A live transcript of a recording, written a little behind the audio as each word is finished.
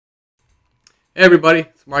Hey everybody,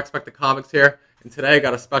 it's Mark Spector Comics here, and today I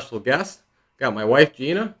got a special guest. Got my wife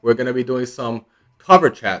Gina. We're going to be doing some cover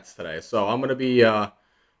chats today. So I'm going to be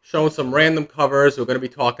showing some random covers. We're going to be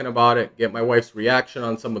talking about it, get my wife's reaction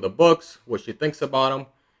on some of the books, what she thinks about them,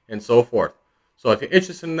 and so forth. So if you're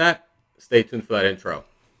interested in that, stay tuned for that intro.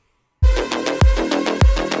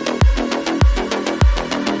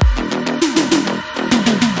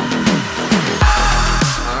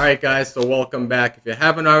 Alright guys, so welcome back. If you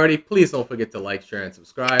haven't already, please don't forget to like, share, and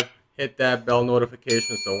subscribe. Hit that bell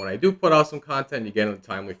notification so when I do put out some content, you get it in a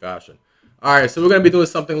timely fashion. Alright, so we're going to be doing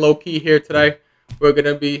something low-key here today. We're going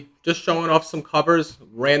to be just showing off some covers,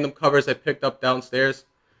 random covers I picked up downstairs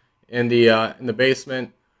in the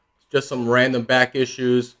basement. Just some random back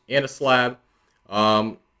issues and a slab.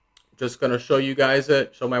 Just going to show you guys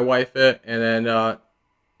it, show my wife it, and then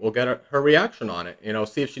we'll get her reaction on it. You know,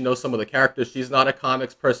 see if she knows some of the characters. She's not a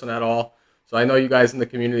comics person at all. So I know you guys in the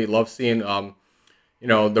community love seeing, you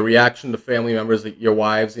know, the reaction to family members, your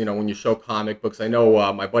wives, you know, when you show comic books. I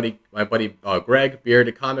know my buddy Greg,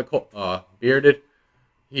 Bearded,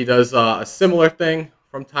 he does a similar thing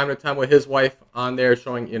from time to time with his wife on there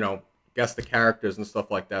showing, you know, guess the characters and stuff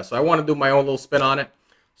like that. So I want to do my own little spin on it.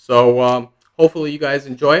 So hopefully you guys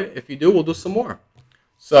enjoy it. If you do, we'll do some more.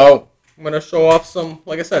 So I'm going to show off some,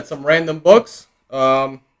 like I said, some random books.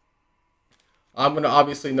 I'm going to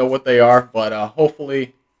obviously know what they are, but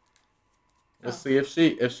hopefully we'll see if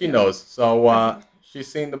she knows. So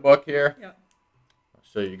she's seen the book here. Yep. I'll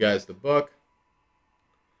show you guys the book.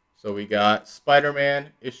 So we got Spider-Man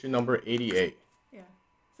issue number 88. Yeah.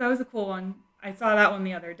 So that was a cool one. I saw that one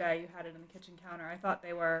the other day. You had it in the kitchen counter. I thought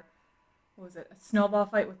they were, what was it, a snowball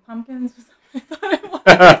fight with pumpkins? I thought it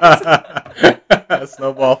was. A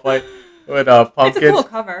snowball fight with pumpkins. It's a cool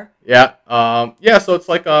cover. Yeah. Yeah, so it's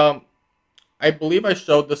like I believe I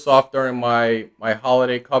showed this off during my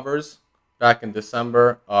holiday covers back in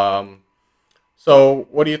December. So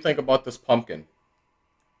what do you think about this pumpkin?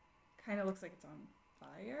 Kind of looks like it's on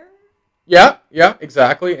fire. Yeah,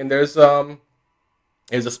 exactly. And there's a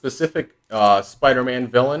specific Spider-Man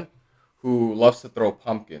villain who loves to throw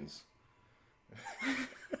pumpkins.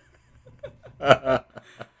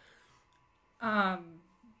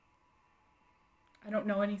 I don't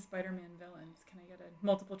know any Spider-Man villains. Can I get a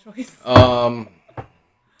multiple choice?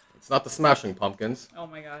 It's not the Smashing Pumpkins. Oh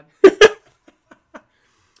my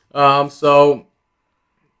god. So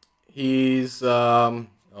he's oh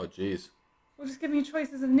geez. Well, just give me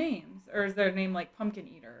choices of names, or is their name like Pumpkin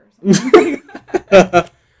Eater or something?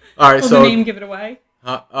 All right, Will so the name give it away?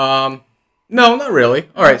 no, not really.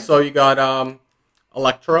 All right, so you got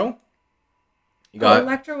Electro. You got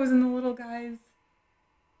Electro was in the little guys.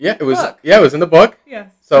 Yeah, it was. Book. Yeah, it was in the book.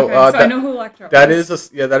 Yes. So, okay. So I know who Electro is.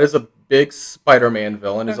 That is a big Spider-Man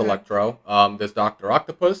villain. Is Okay. Electro. There's Doctor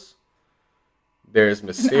Octopus. There's An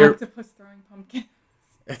Mysterio. octopus throwing pumpkins.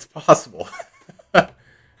 It's possible.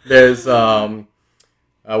 There's what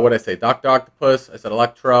did I say? Doctor Octopus. I said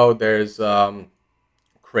Electro. There's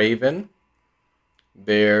Craven.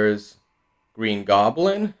 There's Green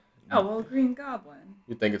Goblin. Oh well, Green Goblin.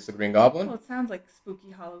 You think it's the Green Goblin? Well, it sounds like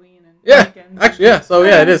spooky Halloween and Yeah, pumpkins. actually, yeah. So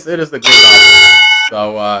yeah, it is the Green Goblin.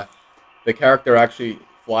 So the character actually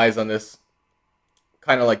flies on this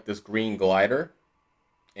kind of like this green glider,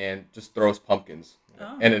 and just throws pumpkins,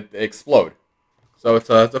 and it explode. So it's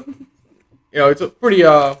a you know, it's a pretty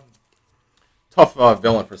tough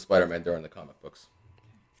villain for Spider-Man during the comic books.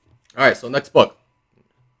 All right, so next book.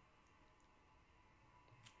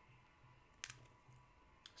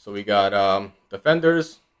 So we got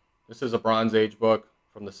Defenders. This is a Bronze Age book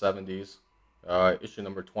from the 70s, issue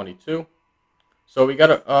number 22. So we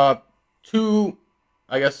got two,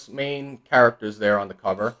 I guess, main characters there on the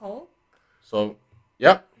cover. Hulk? So,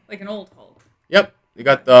 yep, Like an old Hulk. yep. You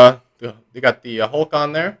got the Hulk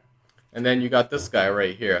on there, and then you got this guy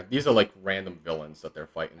right here. These are like random villains that they're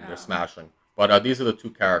fighting. They're smashing. But these are the two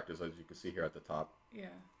characters, as you can see here at the top. Yeah.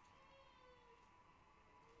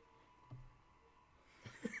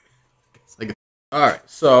 All right,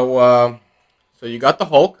 so you got the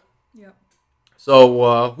Hulk. Yep.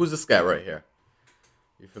 So who's this guy right here?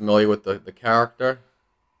 You familiar with the character?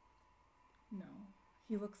 No.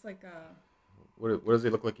 He looks like a... What does he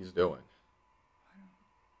look like he's doing?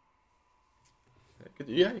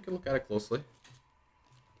 Yeah, you can look at it closely.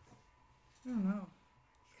 I don't know.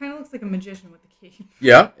 He kind of looks like a magician with the cape.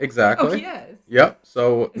 Yeah, exactly. Oh, he is. Yep.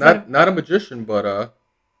 So Is not a magician, but A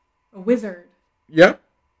wizard. yeah,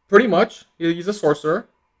 pretty much. He's a sorcerer.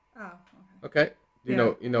 Oh, Okay. You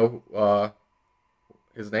Yeah. know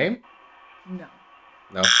his name? No.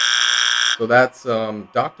 No. So that's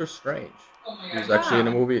Doctor Strange. Oh my He was actually in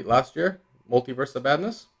a movie last year, Multiverse of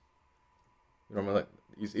Madness. You know, like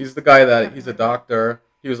he's the guy that Haven't he's a heard of it. doctor.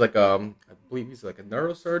 He was like I believe he's like a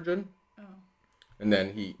neurosurgeon, Oh. and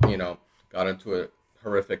then he got into a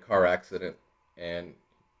horrific car accident, and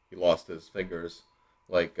he lost his fingers,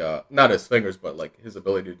 like not his fingers, but like his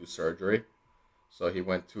ability to do surgery. So he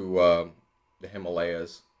went to the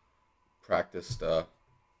Himalayas, practiced, learned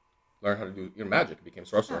how to do magic, and became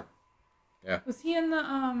sorcerer. Yeah. Was he in the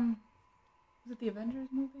Was it the Avengers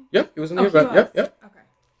movie? Yep, he was in the Oh, event. he Yep, was. yep. Okay.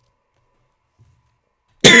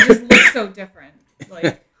 He just looks so different.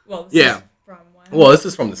 Like, well, this Yeah. is from when? Well, this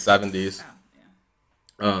is from the '70s.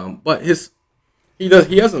 Oh, yeah. But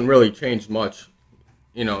he hasn't really changed much,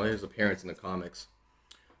 his appearance in the comics.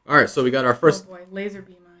 All right, so we got our first Oh boy, laser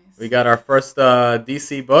beam eyes.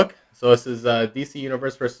 DC book. So this is DC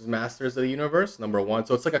Universe versus Masters of the Universe #1.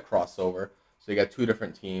 So it's like a crossover. So you got two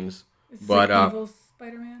different teams. Is this But like evil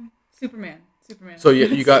Spider-Man? Superman. so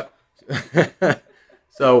you got.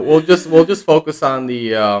 So we'll just focus on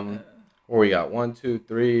the where we got 1, 2,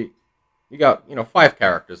 3. You got 5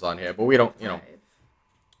 characters on here, but we don't Five.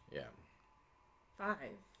 yeah. 5.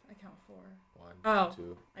 I count 4. 1, Oh,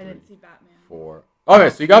 2, I didn't see Batman. 4. Okay,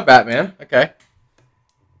 so you got Batman. Okay.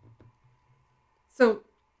 So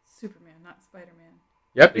Superman, not Spider-Man.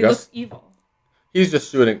 Yep. He looks evil. He's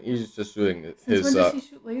just shooting. He's just shooting Since his. when does he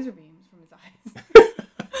shoot laser beams from his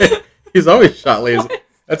eyes? He's always shot laser. What?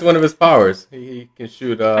 That's one of his powers. He can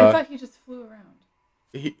shoot. I thought he just flew around.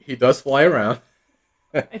 He does fly around.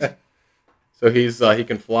 So he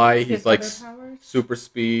can fly. He He's has like other powers? super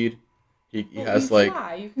speed. He Well, has you like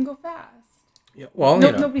fly. You can go fast. yeah. Well,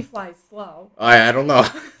 No, nobody flies slow. I don't know.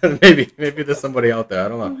 maybe there's somebody out there. I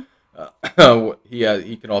don't know.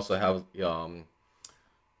 He can also have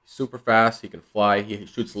super fast. He can fly. He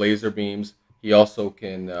shoots laser beams. He also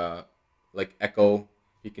can like echo.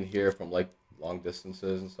 He can hear from like long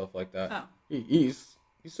distances and stuff like that. Oh. He's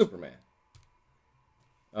Superman.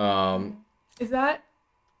 Is that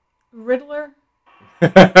Riddler? Oh,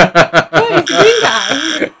 he's the green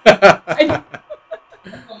guy.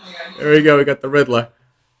 There we go. We got the Riddler.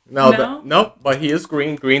 No? Nope. But he is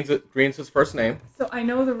green. Green's his first name. So I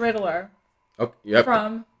know the Riddler Oh, yep.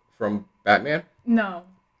 from Batman. no,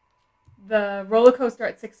 the roller coaster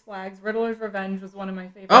at Six Flags. Riddler's Revenge was one of my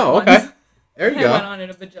favorite. Oh, okay. Ones. There you I go. went on it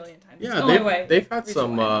a bajillion times. It's Yeah, the only way they've had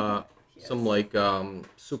reason why I know who he is. some like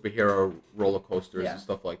superhero roller coasters Yeah. and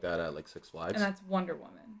stuff like that at like Six Flags. and that's Wonder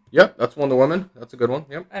Woman. Yep, that's Wonder Woman. That's a good one.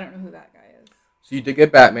 Yep. I don't know who that guy is. So you did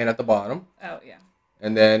get Batman at the bottom, Oh yeah,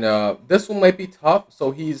 and then this one might be tough.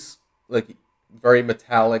 So he's like very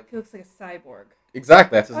metallic. he looks like a cyborg.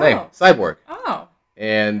 Exactly, that's his name, Oh. Cyborg. Oh,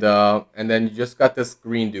 And then you just got this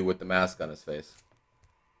green dude with the mask on his face.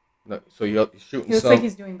 No, so you're shooting he looks some. like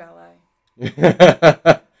he's doing ballet.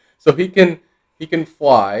 So he can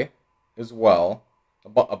fly as well.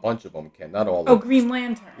 A bunch of them can, not all of Oh, them. Green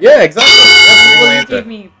Lantern. Yeah, exactly. Yeah, Green Well,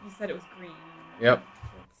 Lantern. you said it was green. Yep.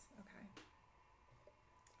 Okay.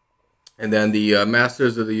 And then the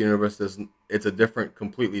Masters of the Universe it's a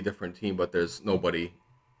completely different team, but there's nobody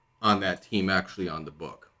on that team actually on the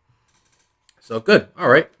book. So good. All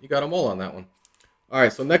right, you got them all on that one. All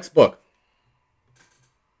right, so next book.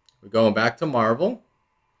 We're going back to Marvel.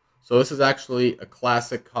 So this is actually a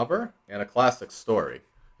classic cover and a classic story.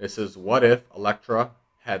 This is What If Elektra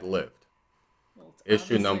Had Lived. Well, it's Issue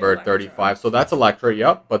obviously number Elektra. 35. So that's Elektra,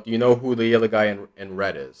 yep. But do you know who the other guy in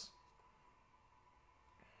red is?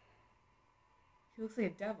 He looks like a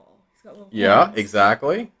devil. He's got little Yeah, horns.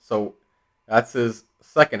 exactly. So that's his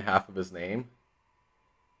second half of his name.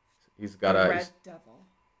 He's got a red devil.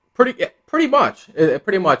 pretty much in a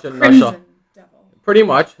nutshell. Crimson devil. Pretty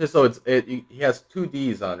much. So he has 2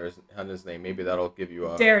 D's on his name. Maybe that'll give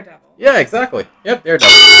you a Daredevil. Yeah, exactly. Yep,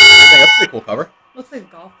 Daredevil. I think that's a pretty cool cover. Looks like a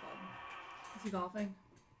golf club. Is he golfing?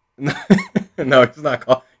 No, he's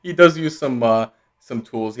not. He does use some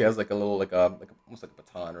tools. He has like a little almost like a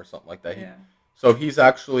baton or something like that. Yeah. So he's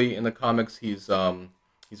actually in the comics. He's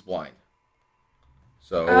blind.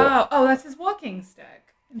 So Oh, that's his walking stick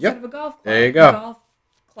instead Yep. of a golf club. There you go. A golf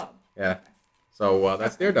club. yeah. Okay. So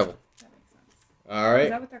that's Okay. Daredevil. That makes sense. All Is right.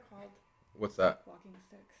 that what they're called? What's that? Walking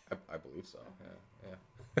sticks. I believe so.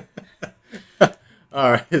 Yeah.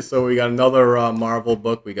 All right. So we got another Marvel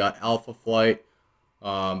book. We got Alpha Flight.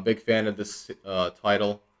 Big fan of this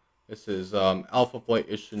title. This is Alpha Flight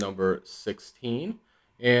issue number 16.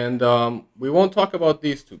 And we won't talk about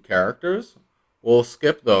these 2 characters. We'll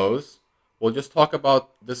skip those. We'll just talk about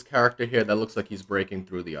this character here that looks like he's breaking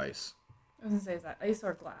through the ice. I was gonna say, is that ice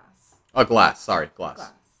or glass? Glass. Sorry, glass.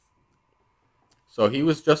 Glass. So he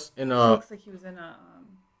was just in He a... looks like he was in a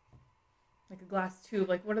like a glass tube.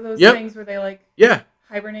 Like what are those Yep. things where they like Yeah.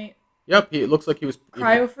 hibernate? Yep. It looks like he was...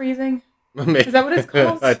 Cryo freezing? Is that what it's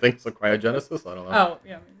called? I think so. Cryogenesis. I don't know. Oh,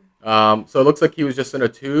 yeah. Maybe. So it looks like he was just in a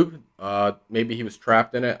tube. Maybe he was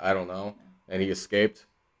trapped in it. I don't know, and he escaped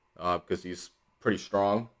because he's pretty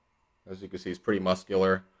strong. As you can see, he's pretty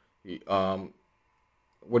muscular.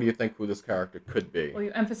 What do you think who this character could be? Well,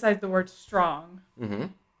 you emphasized the word strong. Mm-hmm.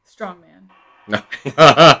 Strong man. No.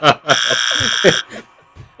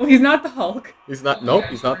 Well, he's not the Hulk. He's not. Nope,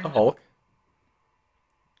 he's not the Hulk.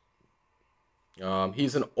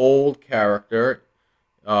 He's an old character.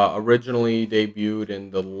 Originally debuted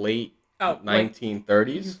in the late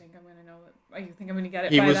 1930s. You think I'm gonna know it? You think I'm gonna get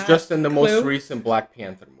it? He by was that just in the clue? most recent Black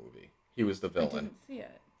Panther movie. He was the I villain. didn't see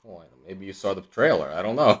it. Oh, maybe you saw the trailer. I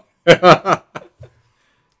don't know.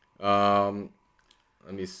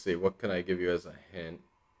 Let me see. What can I give you as a hint?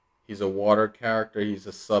 He's a water character. He's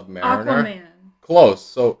a submariner. Aquaman. Close.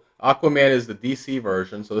 So Aquaman is the DC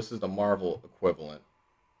version. So this is the Marvel equivalent.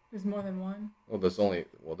 There's more than one. Well, there's only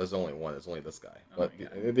one. There's only this guy. Oh But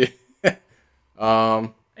I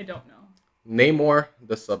don't know. Namor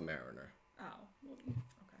the Submariner. Oh, okay.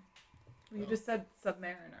 Well, you just said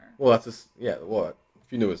Submariner. Well, that's just Well,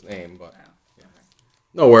 if you knew his name, but Oh, okay.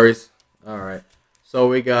 no worries. All right. So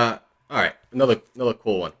we got another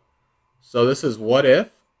cool one. So this is What If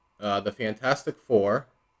the Fantastic Four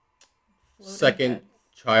Floating second heads.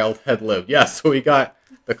 child had lived. Yes. So we got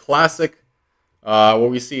the classic. What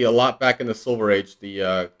we see a lot back in the Silver Age,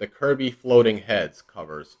 the Kirby floating heads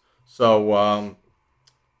covers. So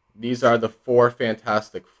these are the four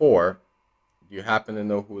Fantastic Four. Do you happen to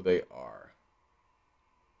know who they are,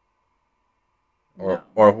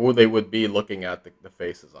 or who they would be looking at the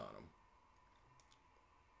faces on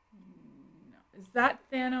No. Is that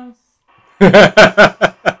Thanos? them?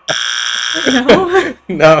 No.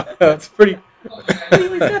 No, that's pretty.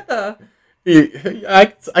 He's got the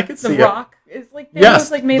I could see Rock. It's like Thanos,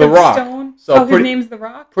 Yes, like made The of Rock. stone. So his name's The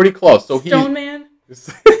Rock. it. Pretty close. So Stone Man.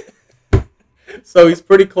 So he's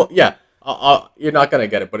pretty close. Yeah, you're not gonna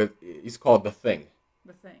get it, but he's called the Thing.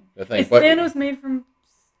 The Thing. The Thing. Is But Thanos made from?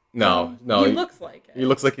 no. He looks like it. He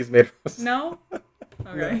looks like he's made of. No.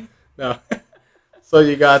 Okay. No. So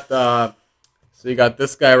you got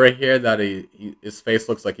this guy right here that his face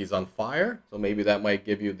looks like he's on fire. So maybe that might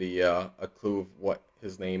give you the a clue of what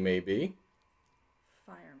his name may be.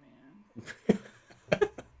 Fireman.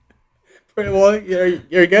 Pretty well,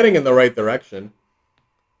 you're getting in the right direction.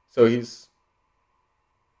 So he's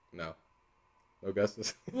no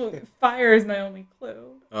guesses. Well, fire is my only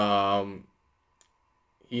clue.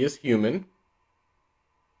 He is human.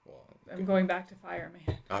 Well, I'm going back to Fireman.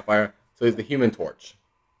 not fire. So he's the Human Torch.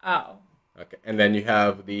 Oh. Okay, and then you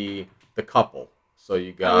have the couple. So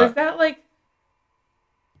you got. Oh, is that like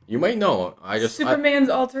You might know. Superman's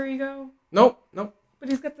alter ego? Nope. But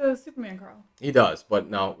he's got the Superman crawl. He does, but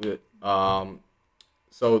no.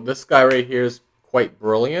 So this guy right here is quite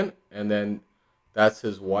brilliant, and then that's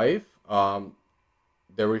his wife.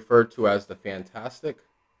 They're referred to as the Fantastic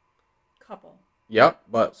Couple. Yep,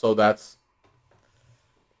 but so that's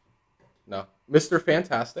no Mr.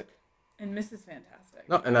 Fantastic. And Mrs. Fantastic.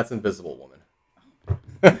 No, and that's Invisible Woman.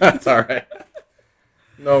 That's all right.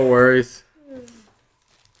 No worries.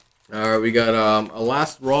 All right, we got a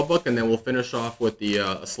last raw book, and then we'll finish off with the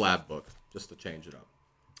a slab book, just to change it up.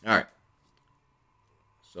 All right.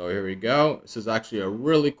 So here we go. This is actually a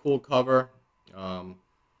really cool cover.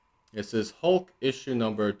 This is Hulk issue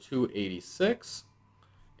number 286,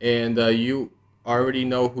 and you already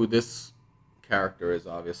know who this character is,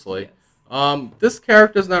 obviously. Yes. This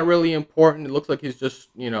character is not really important. It looks like he's just,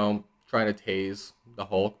 trying to tase the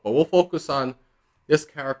Hulk, but we'll focus on this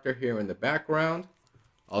character here in the background.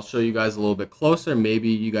 I'll show you guys a little bit closer. Maybe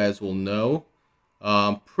you guys will know.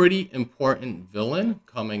 Pretty important villain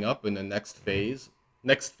coming up in the next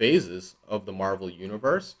phases of the Marvel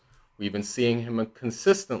Universe. We've been seeing him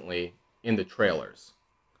consistently in the trailers.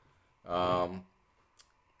 So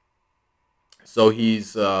he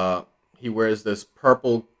wears this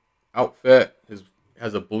purple outfit.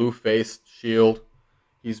 Has a blue-faced shield.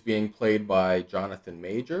 He's being played by Jonathan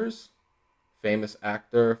Majors, famous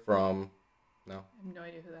actor from. No. I have no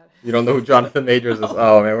idea who that is. You don't know who Jonathan Majors is?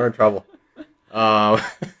 Oh man, we're in trouble. All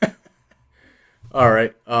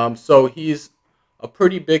right. So he's a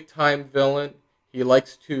pretty big time villain. He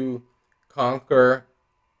likes to conquer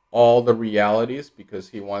all the realities because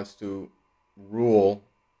he wants to rule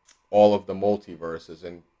all of the multiverses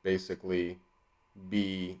and basically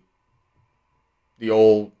be the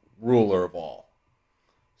old ruler of all.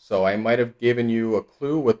 So I might have given you a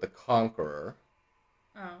clue with the Conqueror.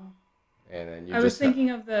 Oh. And then I was thinking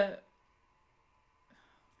of there's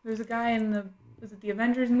a guy in was it the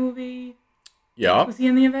Avengers movie? Yeah. Was he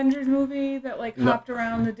in the Avengers movie that like No. hopped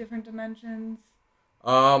around the different dimensions?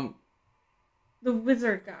 Um. The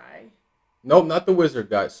wizard guy. Nope, not the wizard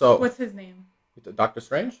guy. So What's his name? Doctor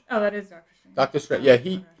Strange. Oh, that is Doctor Strange. Doctor Strange. Oh, Yeah.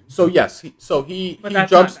 He. okay. So yes. He But he that's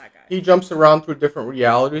jumps. not that guy. He jumps around through different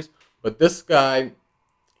realities. But this guy,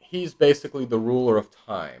 he's basically the ruler of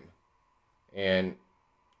time, and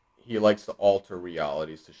he likes to alter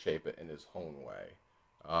realities to shape it in his own way.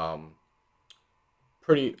 Um,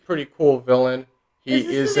 pretty cool villain. He Is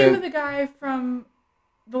this the name of the guy from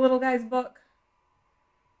the little guy's book,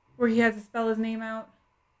 where he has to spell his name out?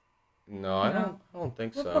 No, I don't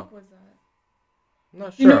think What so. book was that? I'm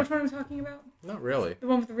not Do you know sure. which one I'm talking about? Not really. The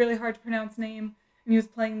one with the really hard to pronounce name, and he was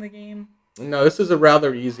playing the game. No, this is a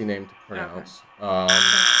rather easy name to pronounce. All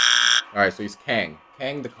right, so he's Kang.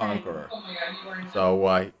 Kang the Conqueror. Oh my god, you weren't. So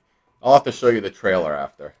I'll have to show you the trailer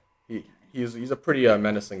after. He's a pretty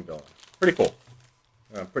menacing villain. Pretty cool.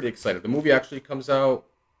 I'm pretty excited. The movie actually comes out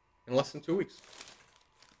in less than 2 weeks.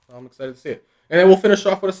 So I'm excited to see it. And then we'll finish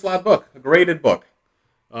off with a slab book, a graded book.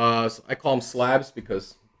 So I call them slabs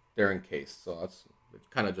because they're encased. So that's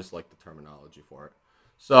kind of just like the terminology for it.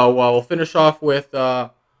 So we'll finish off with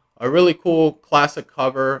a really cool classic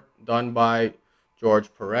cover done by George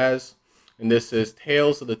Perez. And this is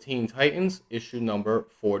Tales of the Teen Titans, issue number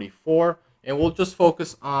 44. And we'll just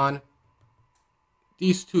focus on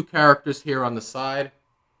these two characters here on the side.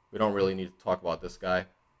 We don't really need to talk about this guy.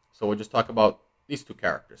 So we'll just talk about these two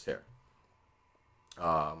characters here.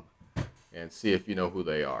 And see if you know who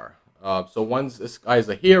they are. So this guy's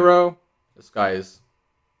a hero. This guy is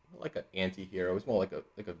like an anti-hero. He's more like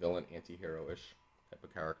a villain, anti-hero-ish type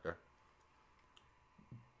of character.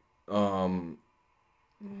 No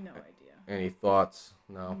idea. Any thoughts?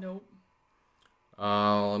 No. Nope.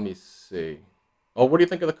 Let me see. Oh, what do you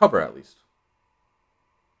think of the cover at least?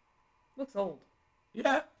 Looks old.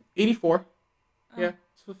 Yeah, 84. Oh. Yeah,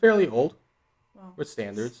 it's fairly old Well, with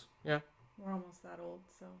standards. Yeah. we're almost that old,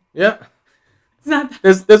 so Yeah. it's not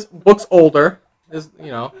that. This book's older.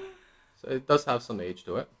 So it does have some age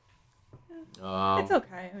to it. It's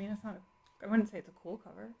okay. I mean, it's not. I wouldn't say it's a cool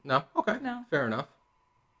cover. No. Okay. No. Fair enough.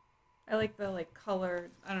 I like the color.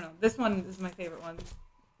 I don't know. This one is my favorite one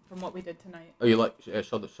from what we did tonight. Oh, you like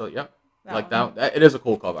show yeah. That That one. It is a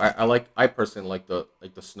cool cover. I personally like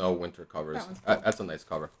the snow winter covers. That one's cool. That's a nice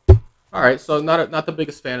cover. All right, so not the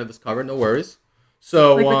biggest fan of this cover. No worries.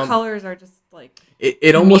 So Like the colors are just like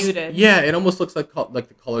it almost muted. it almost looks like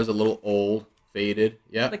the color's a little old, faded.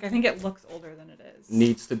 Yeah, like I think it looks older than it is.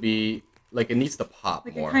 needs to be it needs to pop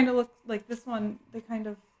Like more. it kind of looks like this one. They kind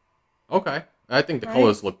of Okay, I think the Right?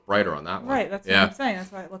 colors look brighter on that one. right. That's what yeah. I'm saying.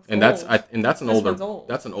 That's why it looks. And old. that's an This older one's old.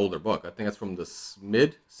 that's an older book. I think that's from the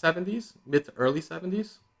mid '70s, mid to early '70s,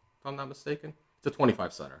 if I'm not mistaken. It's a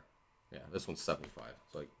 25 center. Yeah, this one's 75.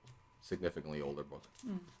 It's like significantly older book.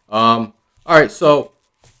 All right, so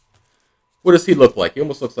what does he look like? He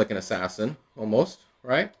almost looks like an assassin, almost,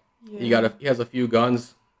 right? Yeah. He has a few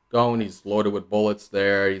guns going. He's loaded with bullets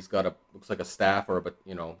there. He's got looks like a staff or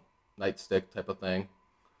nightstick type of thing.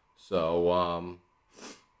 So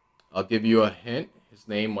I'll give you a hint. His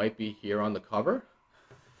name might be here on the cover.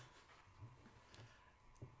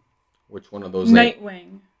 Which one of those names?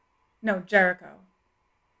 Nightwing. No, Jericho.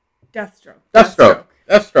 Deathstroke.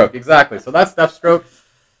 Deathstroke, exactly. So that's Deathstroke.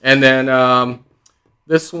 And then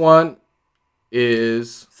this one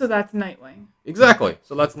is... So that's Nightwing. Exactly.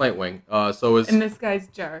 So that's Nightwing. And this guy's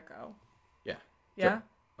Jericho. Yeah. Yeah?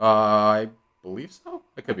 I believe so.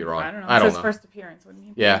 I could be wrong. I don't know. I It's don't his know. first appearance, wouldn't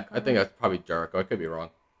he? Yeah, I think that's probably Jericho. I could be wrong.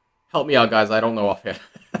 Help me out, guys. I don't know offhand.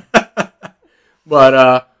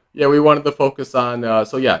 But, yeah, we wanted to focus on...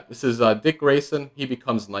 this is Dick Grayson. He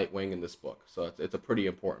becomes Nightwing in this book. So it's a pretty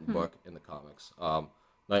important book in the comics.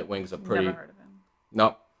 Nightwing's a pretty... Never heard of him.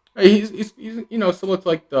 No. He's similar to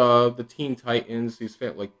like the Teen Titans. He's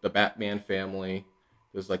like the Batman family.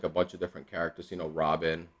 There's like a bunch of different characters.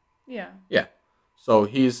 Robin. Yeah. Yeah. So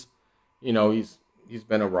he's been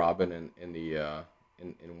a Robin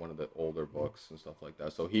in one of the older books and stuff like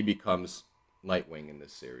that. So he becomes Nightwing in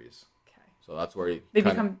this series. Okay. So that's where They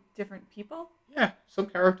become different people? Yeah. Some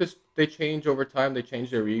characters they change over time. They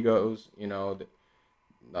change their egos.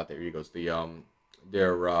 Not their egos.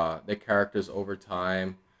 Their characters over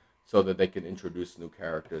time, so that they can introduce new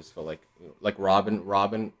characters for like Robin.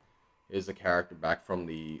 Robin is a character back from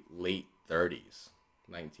the late 30s,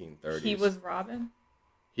 1930s. He was Robin?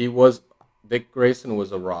 Dick Grayson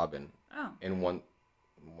was a Robin Oh. in one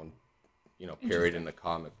period in the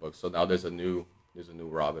comic book. So now there's a new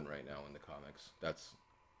Robin right now in the comics. That's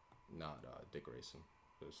not Dick Grayson.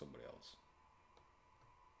 There's somebody else.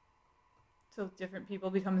 So different people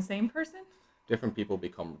become the same person? different people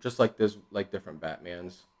become just like there's like different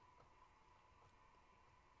Batmans.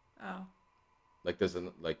 Oh. Like there's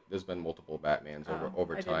been multiple Batmans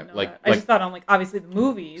over I time. didn't know Like that. I like just thought on like obviously the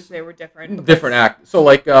movies they were different. different act. So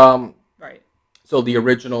like Right. so the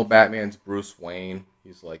original Batman's Bruce Wayne.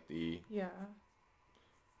 He's like the Yeah.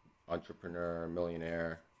 entrepreneur,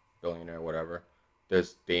 millionaire, billionaire, whatever.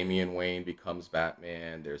 There's Damian Wayne becomes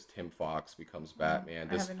Batman. There's Tim Fox becomes Batman.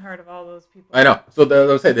 I haven't heard of all those people. I know. So I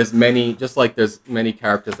was saying there's many, just like there's many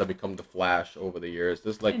characters that become the Flash over the years.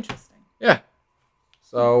 There's like Interesting. yeah.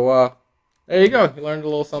 So there you go. You learned a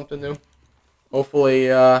little something new. Hopefully,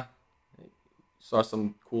 saw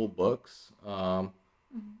some cool books. Yeah.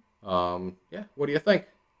 What do you think?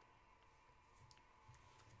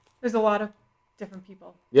 There's a lot of different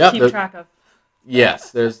people. Yeah, Keep track of. Yes,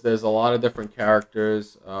 there's a lot of different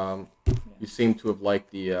characters. You seem to have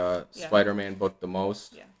liked the Spider-Man book the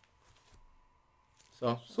most. Yeah.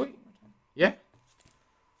 So sweet. Yeah.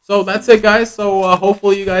 So that's it, guys. So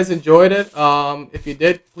hopefully you guys enjoyed it. If you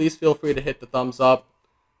did, please feel free to hit the thumbs up.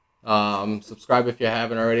 Subscribe if you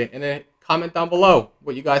haven't already, and then comment down below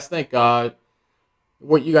what you guys think.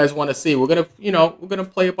 What you guys want to see. We're gonna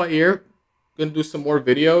play it by ear. We're gonna do some more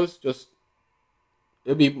videos. Just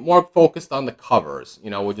it'll be more focused on the covers.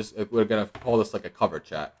 We're gonna call this like a cover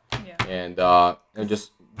chat. Yeah. And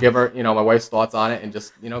just give her my wife's thoughts on it, and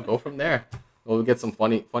just go from there. We'll get some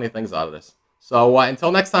funny things out of this. So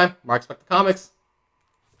until next time, Mark Spector Comics.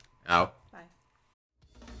 Out.